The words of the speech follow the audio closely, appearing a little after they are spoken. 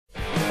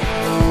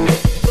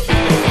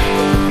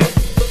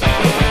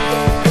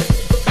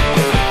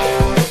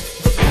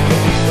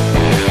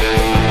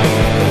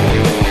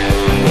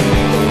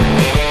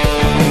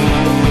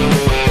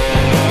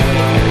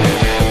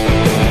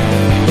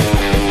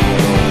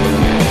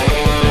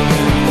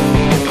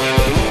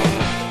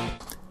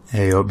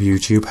up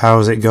YouTube,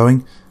 how's it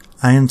going?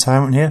 Iron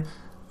Tyrant here,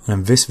 and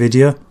in this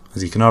video,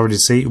 as you can already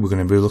see, we're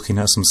going to be looking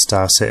at some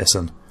Star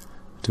Citizen.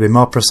 To be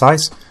more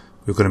precise,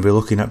 we're going to be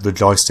looking at the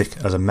joystick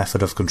as a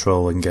method of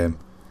control in game.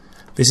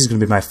 This is going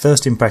to be my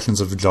first impressions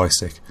of the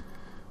joystick.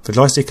 The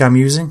joystick I'm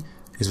using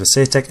is the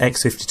Saitek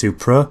X52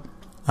 Pro,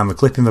 and the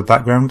clip in the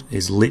background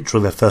is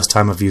literally the first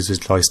time I've used this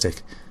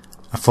joystick.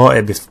 I thought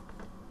it'd be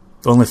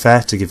only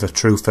fair to give a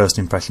true first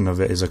impression of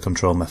it as a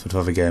control method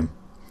for the game.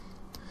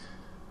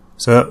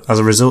 So, as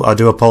a result, I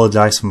do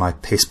apologise for my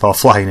piss poor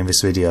flying in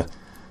this video.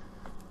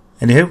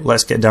 Anywho,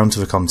 let's get down to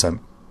the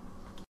content.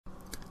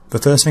 The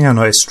first thing I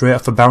noticed straight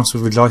off the bounce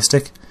with the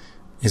joystick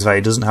is that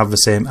it doesn't have the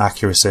same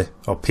accuracy,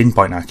 or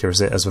pinpoint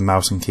accuracy, as the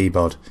mouse and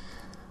keyboard.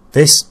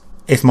 This,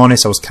 if I'm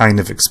honest, I was kind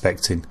of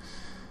expecting,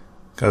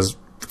 because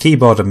the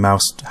keyboard and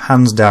mouse,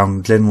 hands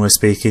down, generally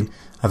speaking,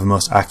 are the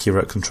most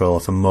accurate controller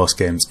for most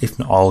games, if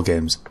not all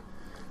games.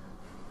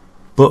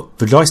 But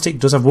the joystick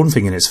does have one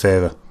thing in its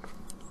favour.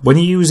 When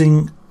you're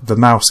using the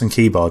mouse and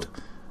keyboard,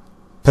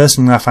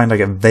 personally I find I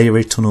get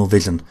very tunnel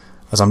vision,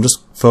 as I'm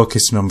just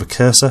focusing on the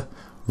cursor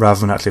rather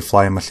than actually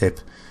flying my ship,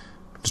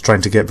 just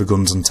trying to get the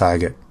guns on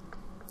target.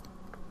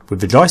 With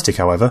the joystick,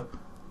 however,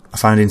 I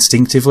find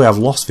instinctively I've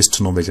lost this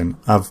tunnel vision.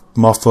 I'm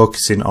more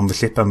focusing on the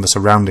ship and the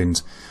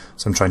surroundings,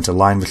 so I'm trying to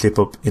line the ship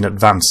up in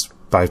advance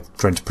by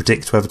trying to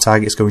predict where the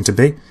target is going to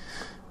be.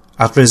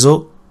 As a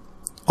result,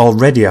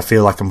 already I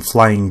feel like I'm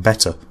flying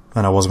better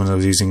than I was when I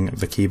was using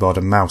the keyboard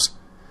and mouse.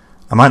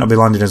 I might not be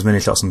landing as many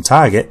shots on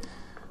target,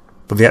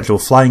 but the actual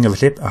flying of the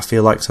ship I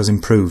feel like has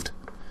improved,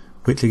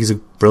 which is a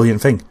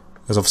brilliant thing,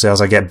 because obviously as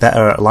I get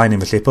better at lining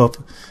the ship up,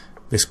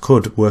 this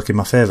could work in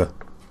my favour.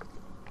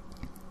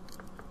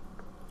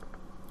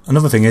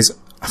 Another thing is,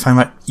 I find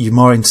that you're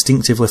more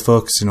instinctively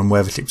focusing on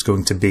where the ship's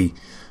going to be,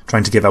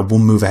 trying to get that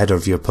one move ahead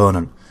of your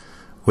opponent,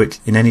 which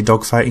in any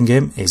dogfighting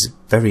game is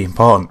very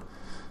important.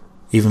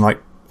 Even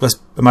like, let's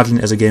imagine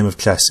it as a game of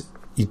chess,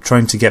 you're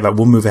trying to get that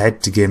one move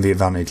ahead to gain the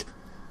advantage.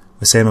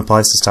 The same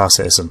applies to Star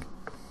Citizen.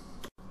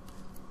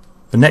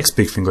 The next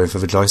big thing going for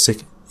the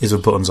joystick is the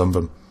buttons on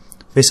them.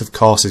 This of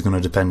course is going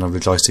to depend on the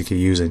joystick you're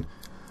using,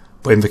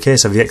 but in the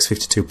case of the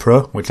X52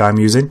 Pro, which I'm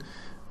using,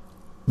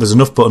 there's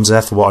enough buttons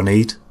there for what I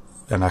need,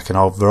 and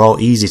they're all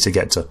easy to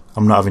get to.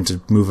 I'm not having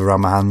to move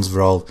around my hands,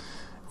 they're all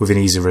within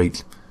easy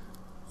reach.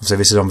 So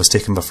this is on the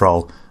stick and the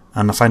throttle,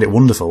 and I find it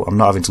wonderful. I'm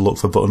not having to look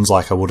for buttons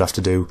like I would have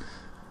to do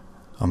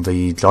on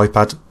the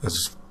joypad.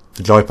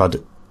 The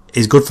joypad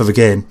is good for the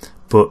game,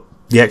 but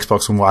the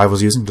Xbox one, what I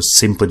was using, just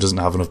simply doesn't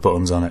have enough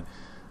buttons on it.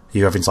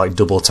 You're having to like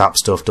double tap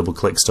stuff, double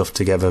click stuff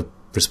to get the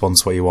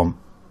response what you want.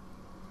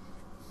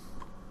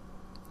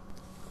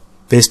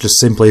 This just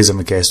simply isn't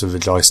the case with the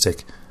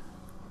joystick.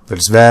 But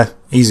it's there,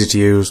 easy to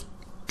use,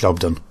 job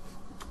done.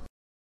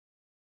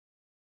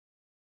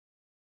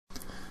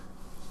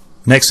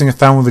 Next thing I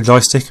found with the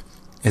joystick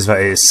is that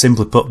it is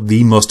simply put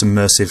the most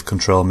immersive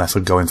control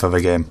method going for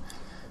the game.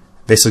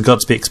 This has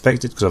got to be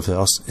expected because of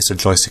course it's a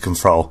joystick and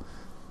throttle.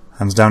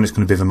 Hands down it's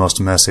going to be the most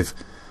immersive.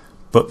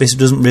 But this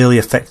doesn't really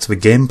affect the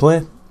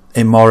gameplay,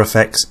 it more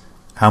affects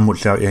how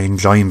much you're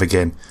enjoying the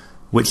game,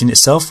 which in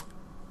itself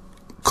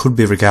could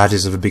be regarded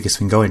as the biggest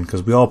thing going,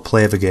 because we all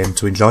play the game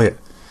to enjoy it.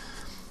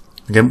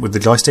 Again, with the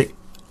joystick,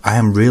 I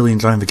am really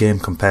enjoying the game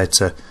compared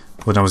to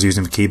when I was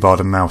using the keyboard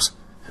and mouse.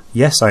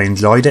 Yes, I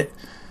enjoyed it,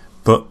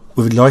 but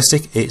with the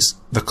joystick it's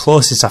the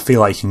closest I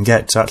feel like you can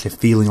get to actually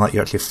feeling like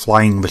you're actually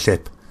flying the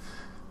ship,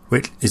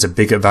 which is a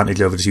big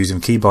advantage over just using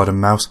the keyboard and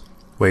mouse,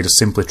 where you're just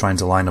simply trying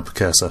to line up a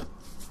cursor.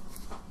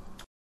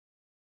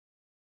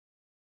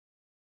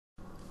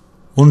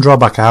 One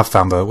drawback I have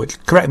found though,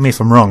 which correct me if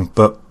I'm wrong,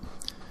 but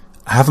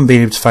I haven't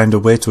been able to find a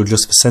way to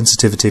adjust the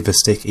sensitivity of the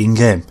stick in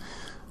game,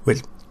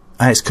 which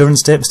at its current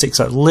state the sticks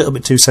are a little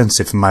bit too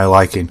sensitive for my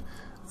liking,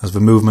 as the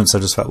movements are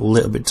just a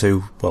little bit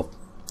too, well,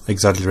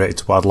 exaggerated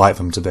to what I'd like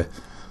them to be.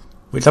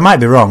 Which I might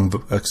be wrong,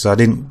 because I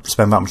didn't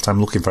spend that much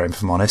time looking for it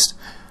if I'm honest.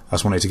 I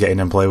just wanted to get in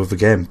and play with the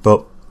game,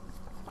 but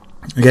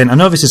again, I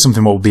know this is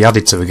something that will be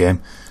added to the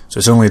game, so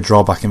it's only a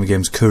drawback in the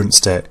game's current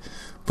state,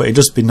 but it'd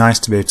just be nice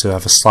to be able to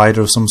have a slider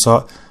of some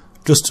sort,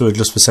 just to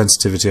adjust the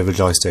sensitivity of the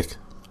joystick.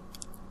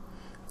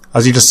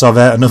 As you just saw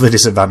there, another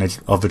disadvantage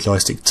of the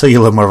joystick, till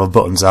you learn where the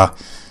buttons are,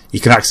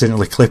 you can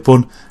accidentally clip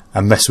one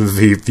and mess with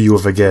the view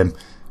of the game.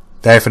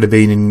 There, if it had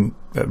been in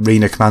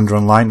Arena Commander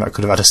Online, that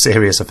could have had a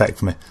serious effect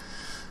for me.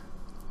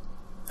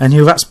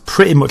 Anyway, that's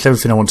pretty much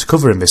everything I want to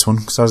cover in this one,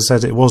 because as I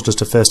said, it was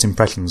just a first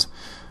impressions.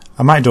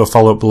 I might do a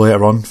follow-up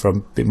later on for a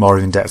bit more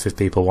in depth if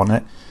people want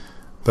it,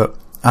 but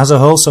as a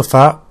whole so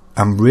far,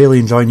 I'm really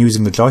enjoying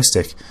using the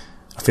joystick.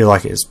 I feel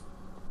like it's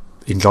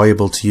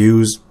enjoyable to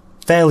use,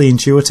 fairly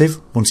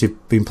intuitive once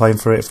you've been playing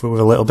for it for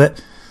a little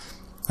bit,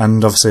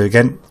 and obviously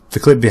again, the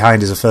clip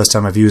behind is the first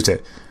time I've used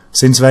it.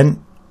 Since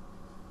then,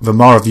 the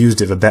more I've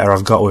used it, the better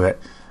I've got with it,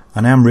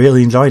 and I am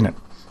really enjoying it.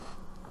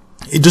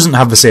 It doesn't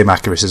have the same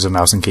accuracy as a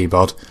mouse and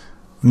keyboard,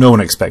 no one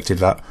expected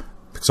that,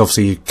 because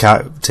obviously you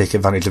can't take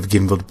advantage of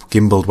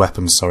gimbaled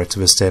weapons to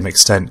the same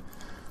extent,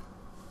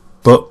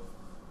 but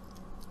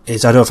I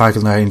don't think I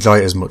can enjoy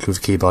it as much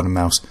with keyboard and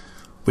mouse,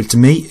 which to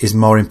me is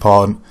more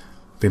important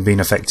than being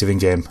effective in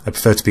game. I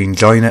prefer to be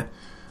enjoying it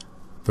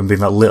than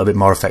being a little bit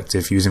more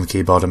effective using the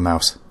keyboard and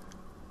mouse.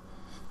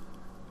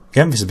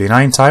 Again, this has been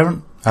Iron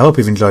Tyrant. I hope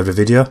you've enjoyed the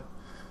video.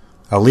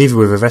 I'll leave you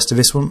with the rest of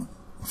this one.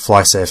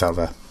 Fly safe out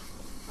there.